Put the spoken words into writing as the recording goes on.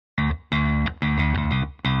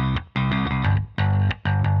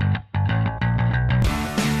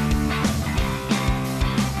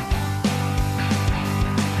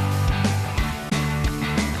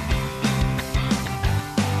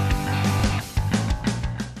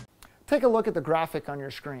Take a look at the graphic on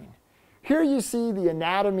your screen. Here you see the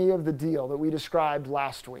anatomy of the deal that we described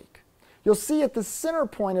last week. You'll see at the center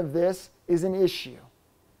point of this is an issue.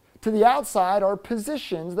 To the outside are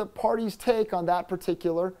positions that parties take on that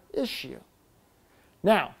particular issue.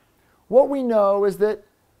 Now, what we know is that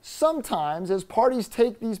sometimes as parties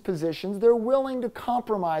take these positions, they're willing to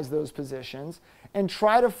compromise those positions and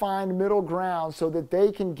try to find middle ground so that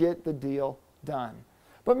they can get the deal done.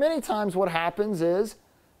 But many times what happens is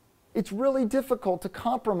it's really difficult to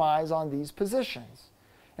compromise on these positions.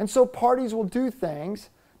 And so parties will do things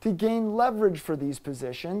to gain leverage for these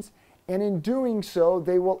positions, and in doing so,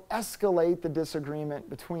 they will escalate the disagreement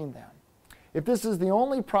between them. If this is the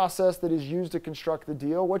only process that is used to construct the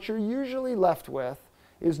deal, what you're usually left with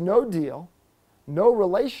is no deal, no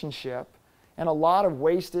relationship, and a lot of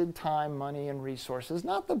wasted time, money, and resources.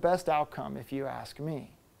 Not the best outcome, if you ask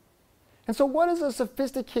me. And so what is a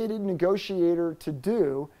sophisticated negotiator to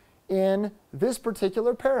do in this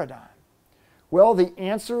particular paradigm? Well, the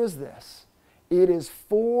answer is this. It is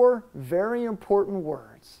 4 very important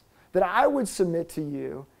words that I would submit to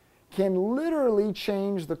you can literally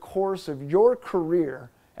change the course of your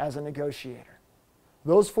career as a negotiator.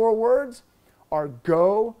 Those 4 words are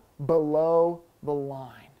go below the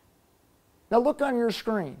line. Now look on your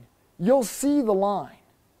screen. You'll see the line.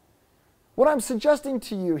 What I'm suggesting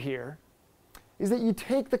to you here is that you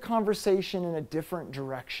take the conversation in a different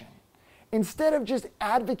direction. Instead of just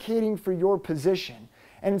advocating for your position,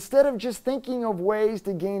 and instead of just thinking of ways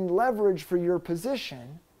to gain leverage for your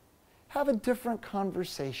position, have a different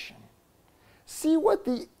conversation. See what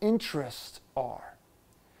the interests are.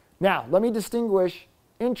 Now, let me distinguish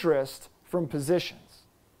interest from positions.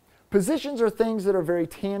 Positions are things that are very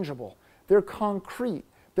tangible. They're concrete.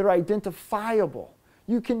 They're identifiable.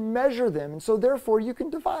 You can measure them, and so therefore you can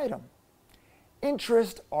divide them.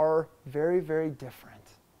 Interests are very, very different.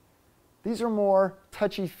 These are more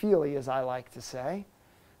touchy-feely, as I like to say.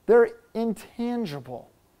 They're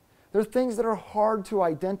intangible. They're things that are hard to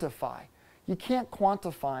identify. You can't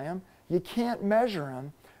quantify them. You can't measure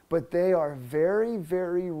them, but they are very,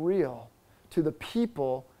 very real to the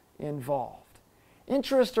people involved.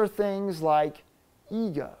 Interests are things like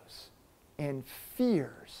egos and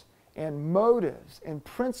fears and motives and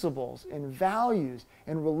principles and values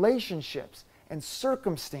and relationships and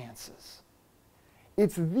circumstances.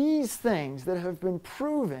 It's these things that have been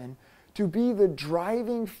proven to be the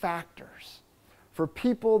driving factors for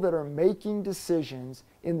people that are making decisions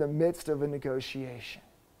in the midst of a negotiation.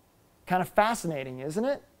 Kind of fascinating, isn't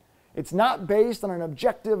it? It's not based on an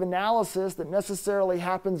objective analysis that necessarily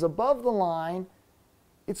happens above the line.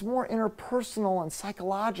 It's more interpersonal and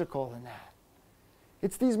psychological than that.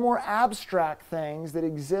 It's these more abstract things that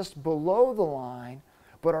exist below the line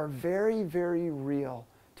but are very, very real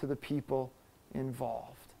to the people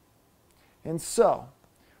involved. And so,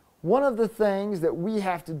 one of the things that we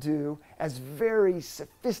have to do as very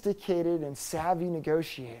sophisticated and savvy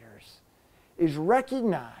negotiators is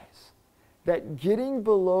recognize that getting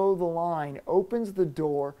below the line opens the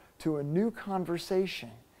door to a new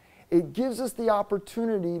conversation. It gives us the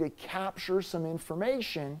opportunity to capture some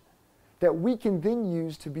information that we can then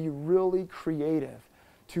use to be really creative,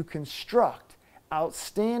 to construct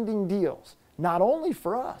outstanding deals, not only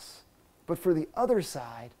for us, but for the other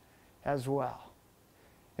side as well.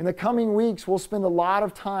 In the coming weeks, we'll spend a lot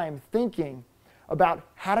of time thinking about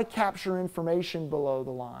how to capture information below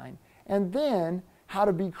the line, and then how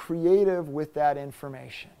to be creative with that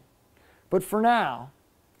information. But for now,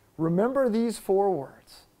 remember these 4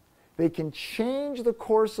 words. They can change the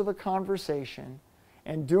course of a conversation,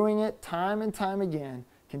 and doing it time and time again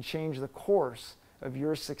can change the course of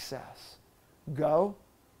your success. Go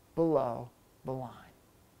below the line.